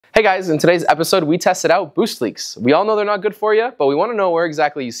Hey guys, in today's episode we tested out boost leaks. We all know they're not good for you, but we want to know where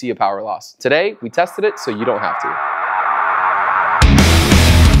exactly you see a power loss. Today we tested it so you don't have to.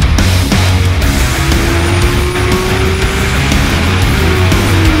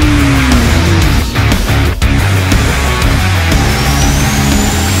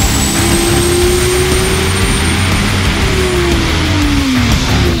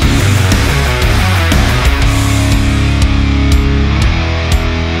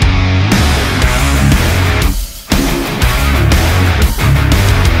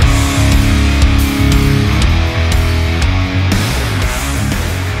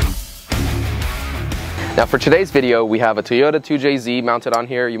 Now for today's video, we have a Toyota 2JZ mounted on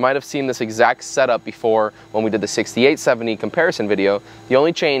here. You might have seen this exact setup before when we did the 6870 comparison video. The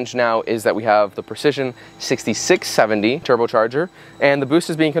only change now is that we have the Precision 6670 turbocharger, and the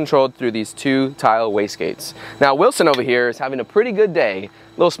boost is being controlled through these two tile wastegates. Now Wilson over here is having a pretty good day.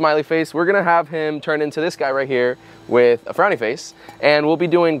 Little smiley face. We're gonna have him turn into this guy right here with a frowny face, and we'll be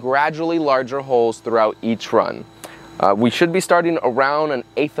doing gradually larger holes throughout each run. We should be starting around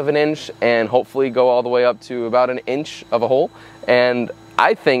 1/8 of an inch and hopefully go all the way up to about 1 inch of a hole. And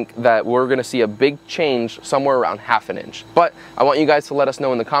I think that we're gonna see a big change somewhere around 1/2 an inch. But I want you guys to let us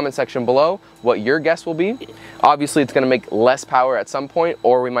know in the comment section below what your guess will be. Obviously it's gonna make less power at some point,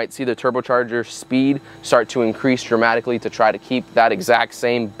 or we might see the turbocharger speed start to increase dramatically to try to keep that exact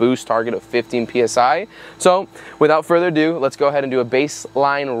same boost target of 15 PSI. So without further ado, let's go ahead and do a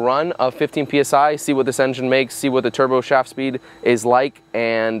baseline run of 15 PSI, see what this engine makes, see what the turbo shaft speed is like,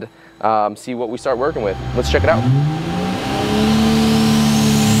 and see what we start working with. Let's check it out.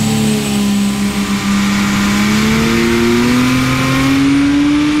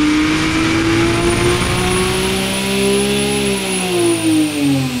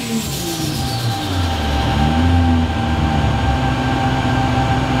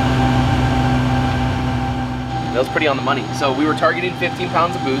 That was pretty on the money. So we were targeting 15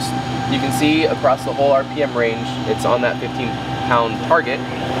 pounds of boost. You can see across the whole RPM range, it's on that 15-pound target.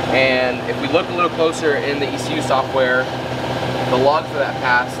 And if we look a little closer in the ECU software, the log for that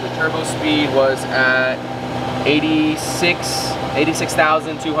pass, the turbo speed was at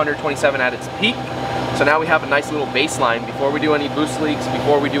 86,227 at its peak. So now we have a nice little baseline. Before we do any boost leaks,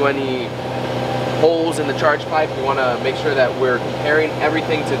 before we do any holes in the charge pipe, we want to make sure that we're comparing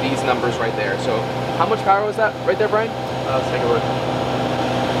everything to these numbers right there. So how much power was that right there, Brian? Let's take a look.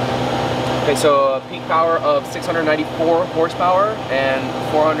 Okay, so a peak power of 694 horsepower and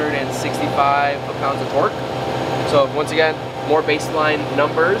 465 pounds of torque. So once again, more baseline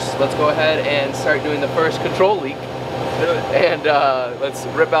numbers. Let's go ahead and start doing the first control leak. Let's do it. And let's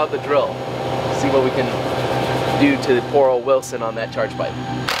rip out the drill. See what we can do to the poor old Wilson on that charge pipe.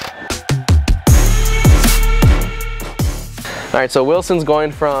 All right, so Wilson's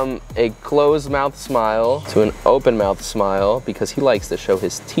going from a closed mouth smile to an open mouth smile because he likes to show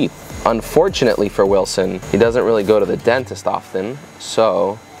his teeth. Unfortunately for Wilson, he doesn't really go to the dentist often,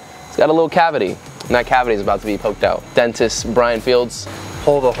 so he's got a little cavity, and that cavity is about to be poked out. Dentist Brian Fields.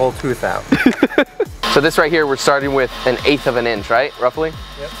 Pull the whole tooth out. So this right here, we're starting with 1/8 of an inch, right, roughly?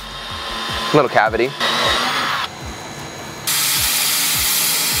 Yep. Little cavity.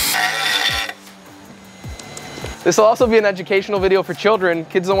 This will also be an educational video for children.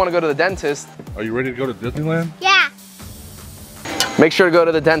 Kids don't want to go to the dentist. Are you ready to go to Disneyland? Yeah. Make sure to go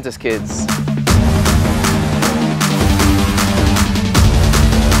to the dentist, kids.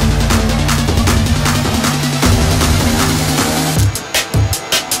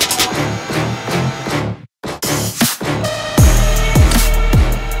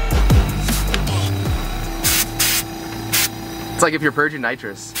 It's like if you're purging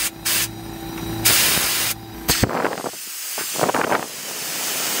nitrous.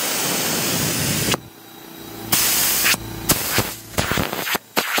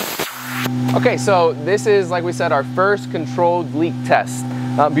 Okay, so this is, like we said, our first controlled leak test.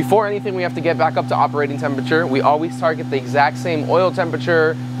 Before anything, we have to get back up to operating temperature. We always target the exact same oil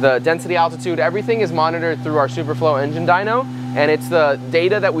temperature, the density, altitude, everything is monitored through our Superflow engine dyno, and it's the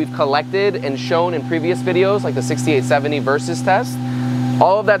data that we've collected and shown in previous videos, like the 6870 versus test.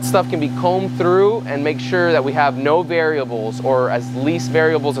 All of that stuff can be combed through and make sure that we have no variables or as least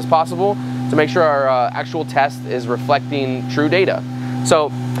variables as possible to make sure our actual test is reflecting true data.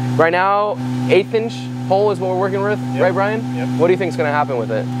 So right now, 1/8 inch hole is what we're working with, Yep. Right, Brian? Yep. What do you think is going to happen with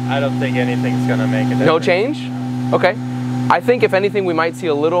it? I don't think anything's gonna make a difference. No change? Okay. I think if anything, we might see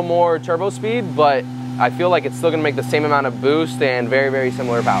a little more turbo speed, but I feel like it's still going to make the same amount of boost and very, very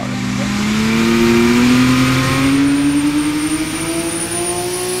similar power.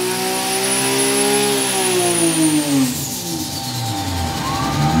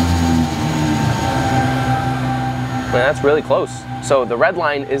 that's really close. So the red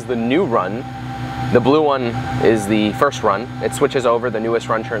line is the new run. The blue one is the first run. It switches over, the newest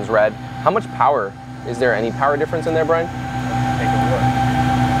run turns red. How much power? Is there any power difference in there, Brian? Take a look.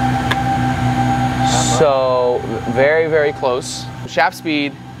 So very, very close. Shaft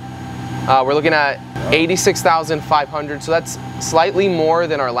speed, we're looking at 86,500. So that's slightly more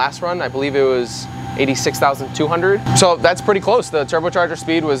than our last run. I believe it was 86,200. So that's pretty close. The turbocharger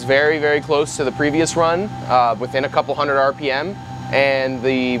speed was very, very close to the previous run, within a couple hundred RPM. And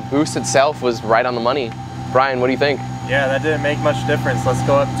the boost itself was right on the money. Brian, what do you think? Yeah, that didn't make much difference. Let's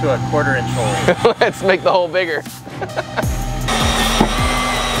go up to a 1/4 inch hole. Let's make the hole bigger. Put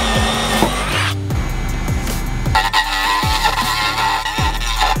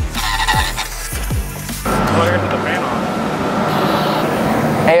the fan on.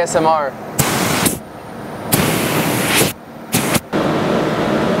 ASMR.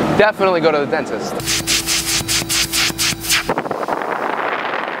 Definitely go to the dentist.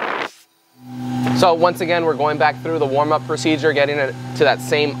 So once again, we're going back through the warm-up procedure, getting it to that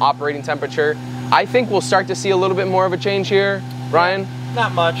same operating temperature. I think we'll start to see a little bit more of a change here. Ryan?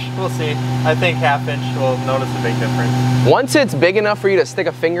 Not much, we'll see. I think 1/2 inch will notice a big difference. Once it's big enough for you to stick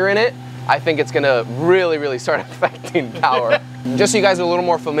a finger in it, I think it's gonna really, really start affecting power. Just so you guys are a little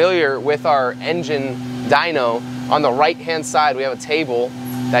more familiar with our engine dyno, on the right-hand side, we have a table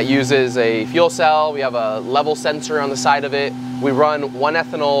that uses a fuel cell. We have a level sensor on the side of it. We run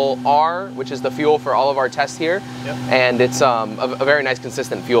 1-ethanol R, which is the fuel for all of our tests here. Yep. And it's a very nice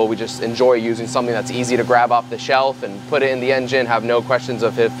consistent fuel. We just enjoy using something that's easy to grab off the shelf and put it in the engine, have no questions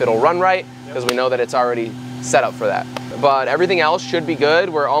of if it'll run right, because we know that it's already set up for that. But everything else should be good.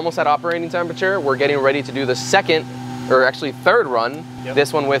 We're almost at operating temperature. We're getting ready to do the second, or actually third run. Yep.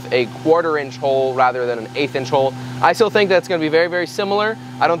 This one with a 1/4 inch hole rather than an 1/8 inch hole. I still think that's gonna be very, very similar.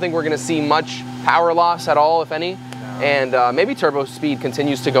 I don't think we're gonna see much power loss at all, if any. And maybe turbo speed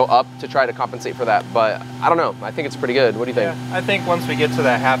continues to go up to try to compensate for that. But I don't know, I think it's pretty good. What do you think? Yeah, I think once we get to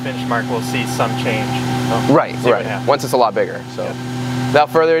that 1/2 inch mark, we'll see some change. So Right, see what right. happens. Once it's a lot bigger. So Yep. without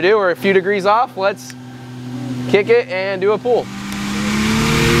further ado, we're a few degrees off. Let's kick it and do a pull.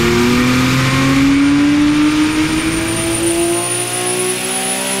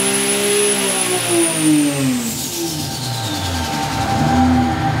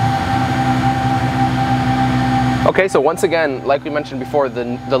 Okay, so once again, like we mentioned before,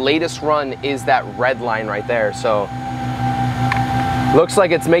 the latest run is that red line right there. So looks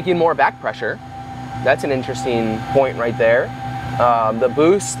like it's making more back pressure. That's an interesting point right there. The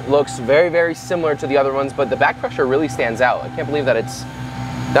boost looks very, very similar to the other ones, but the back pressure really stands out. I can't believe that it's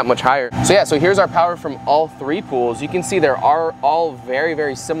that much higher. So yeah, so here's our power from all three pools. You can see they are all very,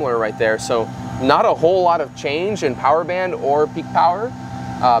 very similar right there. So not a whole lot of change in power band or peak power.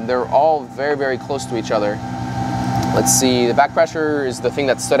 They're all very, very close to each other. Let's see, the back pressure is the thing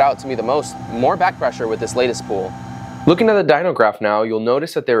that stood out to me the most. More back pressure with this latest pool. Looking at the dyno graph now, you'll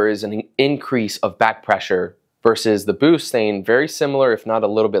notice that there is an increase of back pressure versus the boost staying very similar, if not a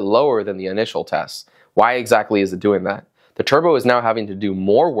little bit lower than the initial tests. Why exactly is it doing that? The turbo is now having to do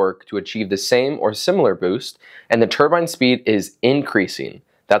more work to achieve the same or similar boost, and the turbine speed is increasing.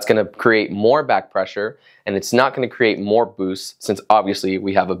 That's gonna create more back pressure, and it's not gonna create more boost, since obviously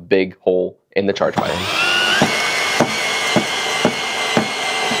we have a big hole in the charge wire.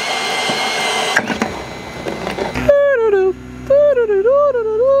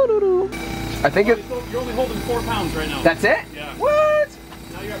 I think you're only holding 4 pounds right now. That's it? Yeah. What?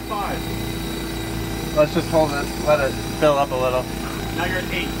 Now you're at 5. Let's just hold it, let it fill up a little. Now you're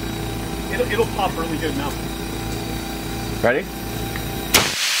at 8. It'll pop really good now. Ready?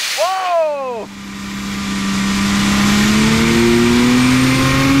 Whoa!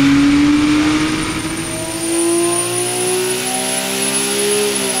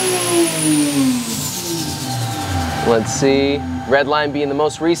 Let's see. Red line being the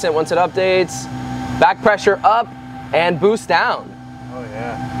most recent once it updates. Back pressure up and boost down. Oh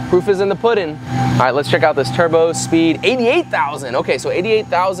yeah. Proof is in the pudding. All right, let's check out this turbo speed. 88,000. Okay, so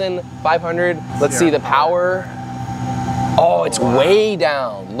 88,500. Let's see the power. Oh, it's way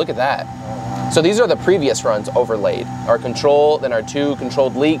down. Look at that. So these are the previous runs overlaid. Our control, then our 2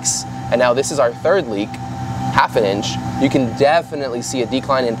 controlled leaks, and now this is our 3rd leak, 1/2 inch. You can definitely see a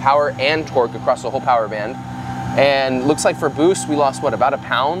decline in power and torque across the whole power band. And looks like for boost, we lost what, about a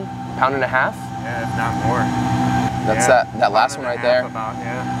pound, pound and a half? Yeah, if not more. That's yeah, that last one right there. About,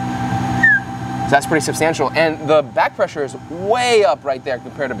 yeah. So that's pretty substantial. And the back pressure is way up right there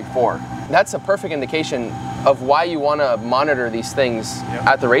compared to before. That's a perfect indication of why you want to monitor these things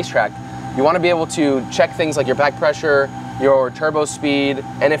at the racetrack. You want to be able to check things like your back pressure, your turbo speed,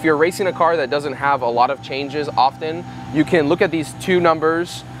 and if you're racing a car that doesn't have a lot of changes often, you can look at these two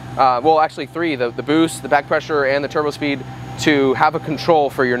numbers, well actually three, the boost, the back pressure, and the turbo speed, to have a control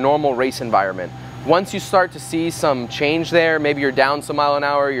for your normal race environment. Once you start to see some change there, maybe you're down some mile an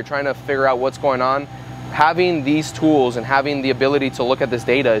hour, you're trying to figure out what's going on, having these tools and having the ability to look at this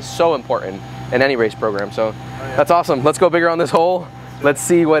data is so important in any race program. So that's awesome. Let's go bigger on this hole. Let's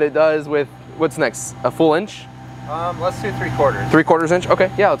see what it does with, what's next, a full inch? Let's do 3/4. 3/4 inch,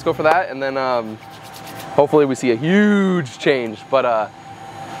 okay, yeah, let's go for that. And then hopefully we see a huge change, but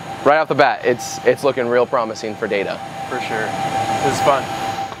right off the bat, it's looking real promising for data. For sure, this is fun.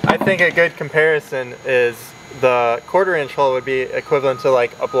 I think a good comparison is the 1/4 inch hole would be equivalent to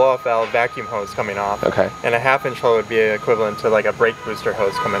like a blow-off valve vacuum hose coming off. Okay. And a 1/2 inch hole would be equivalent to like a brake booster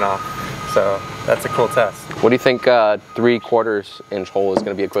hose coming off. So that's a cool test. What do you think 3/4 inch hole is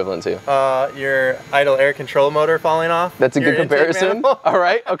going to be equivalent to? Your idle air control motor falling off. That's a good comparison. All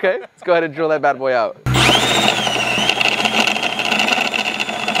right, okay. Let's go ahead and drill that bad boy out.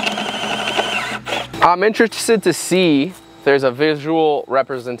 I'm interested to see if there's a visual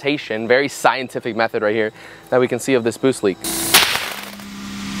representation, very scientific method right here, that we can see of this boost leak.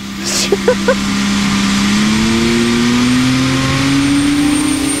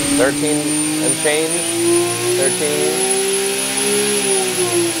 13 and change,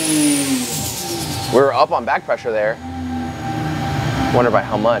 13. We were up on back pressure there. Wonder by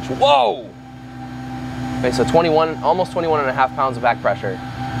how much. Whoa! Okay, so 21, almost 21.5 pounds of back pressure.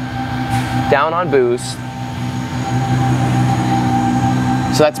 Down on boost.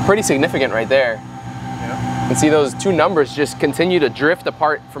 So that's pretty significant right there. Yeah. And see those two numbers just continue to drift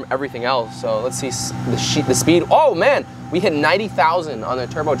apart from everything else. So let's see the speed. Oh man, we hit 90,000 on the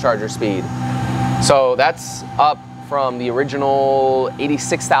turbocharger speed. So that's up from the original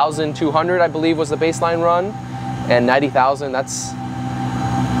 86,200, I believe was the baseline run. And 90,000, it's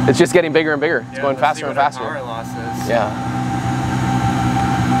just getting bigger and bigger. It's going faster and faster. Power loss is. Yeah.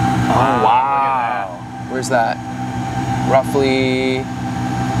 Oh, wow. Where's that? Roughly,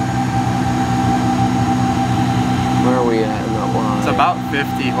 where are we at in that line? It's about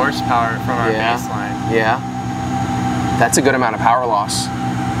 50 horsepower from our baseline. Yeah. That's a good amount of power loss.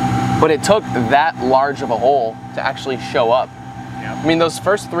 But it took that large of a hole to actually show up. Yep. I mean, those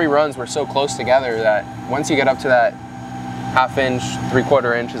first 3 runs were so close together that once you get up to that 1/2 inch,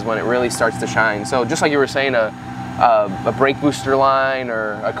 3/4 inch is when it really starts to shine. So just like you were saying, a brake booster line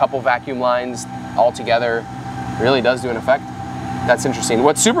or a couple vacuum lines all together really does do an effect. That's interesting.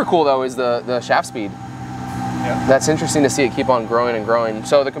 What's super cool though is the shaft speed. Yep. That's interesting to see it keep on growing and growing.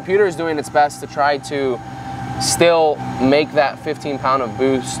 So the computer is doing its best to try to still make that 15 pound of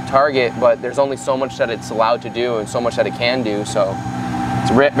boost target, but there's only so much that it's allowed to do and so much that it can do. So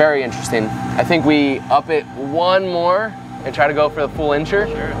it's very interesting. I think we up it one more and try to go for the full incher.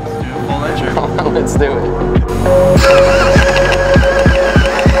 Sure, let's do a full incher. Let's do it.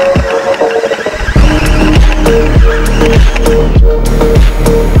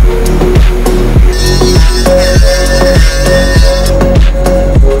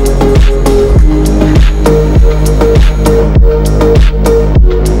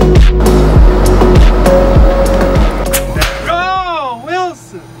 Go,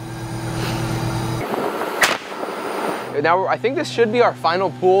 Wilson! Now, I think this should be our final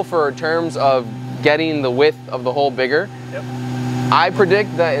pool for terms of getting the width of the hole bigger. Yep. I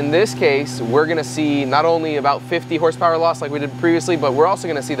predict that in this case, we're gonna see not only about 50 horsepower loss like we did previously, but we're also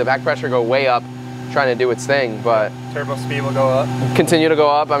gonna see the back pressure go way up, trying to do its thing, but turbo speed will go up. Continue to go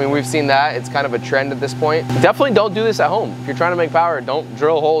up. I mean, we've seen that. It's kind of a trend at this point. Definitely don't do this at home. If you're trying to make power, don't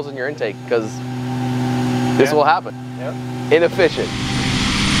drill holes in your intake, because this will happen. Yep. Inefficient.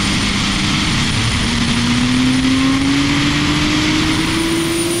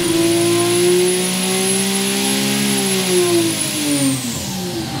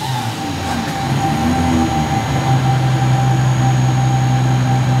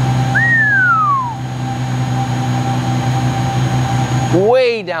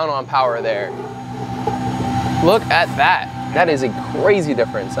 Way down on power there. Look at that. That is a crazy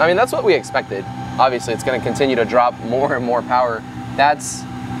difference. I mean, that's what we expected. Obviously, it's going to continue to drop more and more power. That's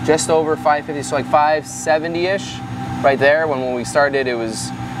just over 550, so like 570-ish right there. When we started, it was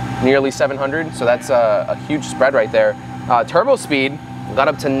nearly 700, so that's a huge spread right there. Turbo speed got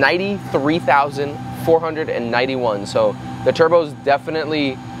up to 93,491, so the turbo's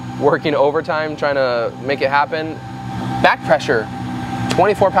definitely working overtime trying to make it happen. Back pressure,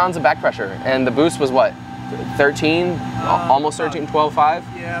 24 pounds of back pressure, and the boost was what, 13? Almost 13, 12.5?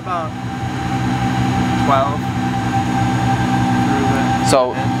 Yeah, about 12.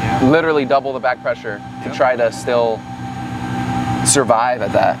 So literally double the back pressure to try to still survive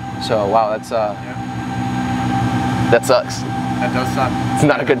at that. So wow, that sucks. That does suck. It's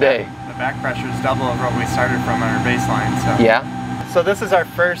not a good day. The back pressure is double of what we started from on our baseline. So yeah. So this is our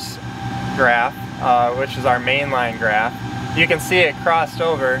first graph, which is our mainline graph. You can see it crossed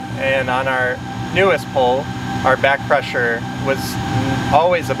over, and on our newest pole, our back pressure was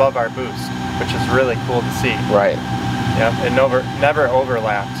always above our boost, which is really cool to see. Right. Yeah, it never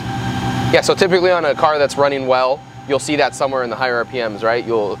overlapped. Yeah, so typically on a car that's running well, you'll see that somewhere in the higher RPMs, right?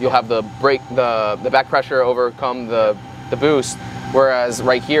 You'll have the back pressure overcome the boost, whereas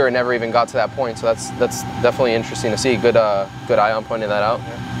right here it never even got to that point. So that's definitely interesting to see. Good eye on pointing that out.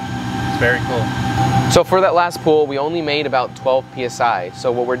 Yeah. It's very cool. So for that last pool, we only made about 12 PSI.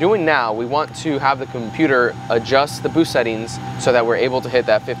 So what we're doing now, we want to have the computer adjust the boost settings so that we're able to hit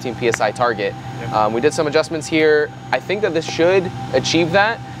that 15 PSI target. Yep. We did some adjustments here. I think that this should achieve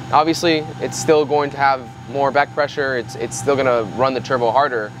that. Obviously, it's still going to have more back pressure. It's still gonna run the turbo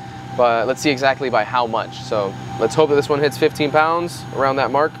harder, but let's see exactly by how much. So let's hope that this one hits 15 pounds, around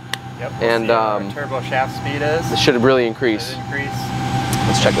that mark. Yep, we'll see what our turbo shaft speed is. This should really increase.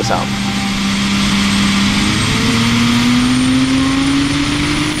 Let's check this out.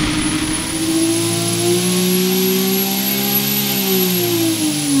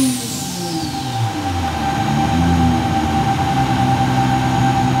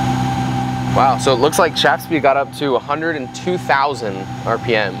 Wow, so it looks like shaft speed got up to 102,000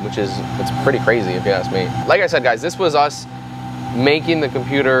 RPM, which is, it's pretty crazy if you ask me. Like I said, guys, this was us making the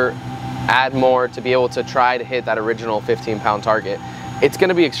computer add more to be able to try to hit that original 15-pound target. It's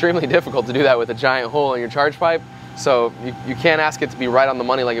gonna be extremely difficult to do that with a giant hole in your charge pipe, so you can't ask it to be right on the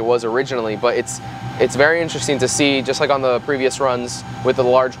money like it was originally, but it's very interesting to see, just like on the previous runs with the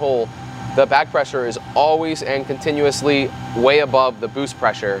large hole, the back pressure is always and continuously way above the boost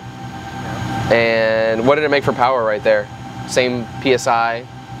pressure. And what did it make for power right there? Same PSI,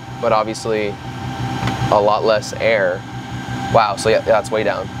 but obviously a lot less air. Wow, so yeah, that's way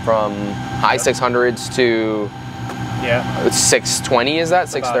down. From high 600s to 620, is that?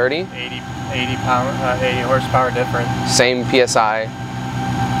 630? 80 horsepower difference. Same PSI.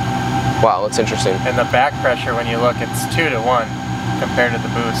 Wow, that's interesting. And the back pressure, when you look, it's 2 to 1 compared to the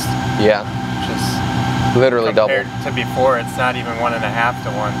boost. Yeah. Which is literally double. Compared to before, it's not even 1.5 to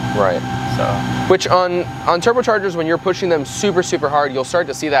 1. Right. So. Which on turbochargers, when you're pushing them super, super hard, you'll start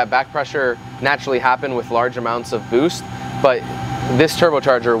to see that back pressure naturally happen with large amounts of boost. But this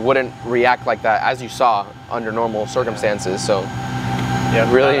turbocharger wouldn't react like that, as you saw, under normal circumstances. So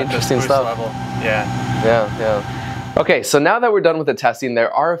yeah, really interesting stuff. Level. Yeah. Yeah. Okay, so now that we're done with the testing,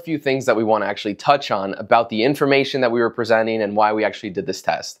 there are a few things that we want to actually touch on about the information that we were presenting and why we actually did this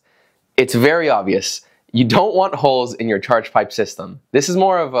test. It's very obvious. You don't want holes in your charge pipe system. This is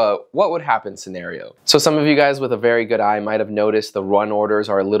more of a what would happen scenario. So some of you guys with a very good eye might have noticed the run orders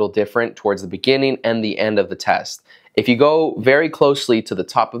are a little different towards the beginning and the end of the test. If you go very closely to the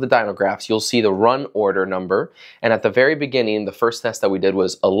top of the dyno graphs, you'll see the run order number. And at the very beginning, the first test that we did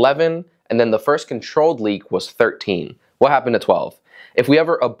was 11, and then the first controlled leak was 13. What happened to 12? If we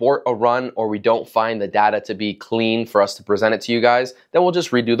ever abort a run or we don't find the data to be clean for us to present it to you guys, then we'll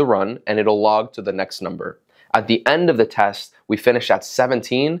just redo the run and it'll log to the next number. At the end of the test, we finished at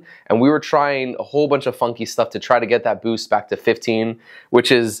 17 and we were trying a whole bunch of funky stuff to try to get that boost back to 15, which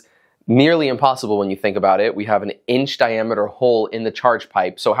is nearly impossible when you think about it. We have an inch diameter hole in the charge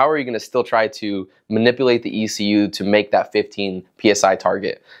pipe, so how are you going to still try to manipulate the ECU to make that 15 PSI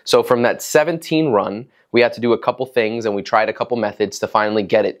target? So from that 17 run, we had to do a couple things and we tried a couple methods to finally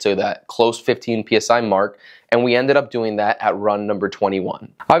get it to that close 15 PSI mark, and we ended up doing that at run number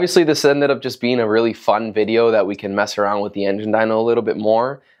 21. Obviously this ended up just being a really fun video that we can mess around with the engine dyno a little bit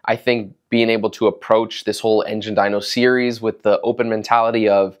more. I think being able to approach this whole engine dyno series with the open mentality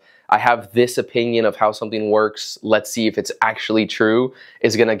of I have this opinion of how something works, let's see if it's actually true,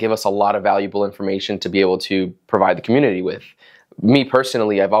 is gonna give us a lot of valuable information to be able to provide the community with. Me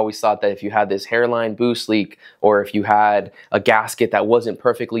personally, I've always thought that if you had this hairline boost leak or if you had a gasket that wasn't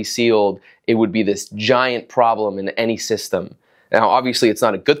perfectly sealed, it would be this giant problem in any system. Now, obviously, it's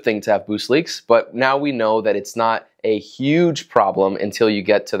not a good thing to have boost leaks, but now we know that it's not a huge problem until you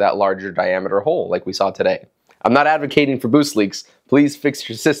get to that larger diameter hole like we saw today. I'm not advocating for boost leaks. Please fix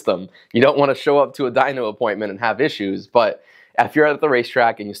your system. You don't want to show up to a dyno appointment and have issues, but if you're at the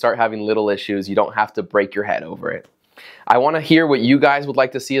racetrack and you start having little issues, you don't have to break your head over it. I want to hear what you guys would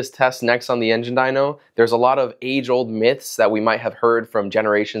like to see us test next on the engine dyno. There's a lot of age-old myths that we might have heard from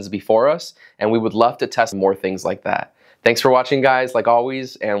generations before us, and we would love to test more things like that. Thanks for watching, guys, like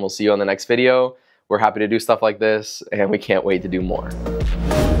always, and we'll see you on the next video. We're happy to do stuff like this, and we can't wait to do more.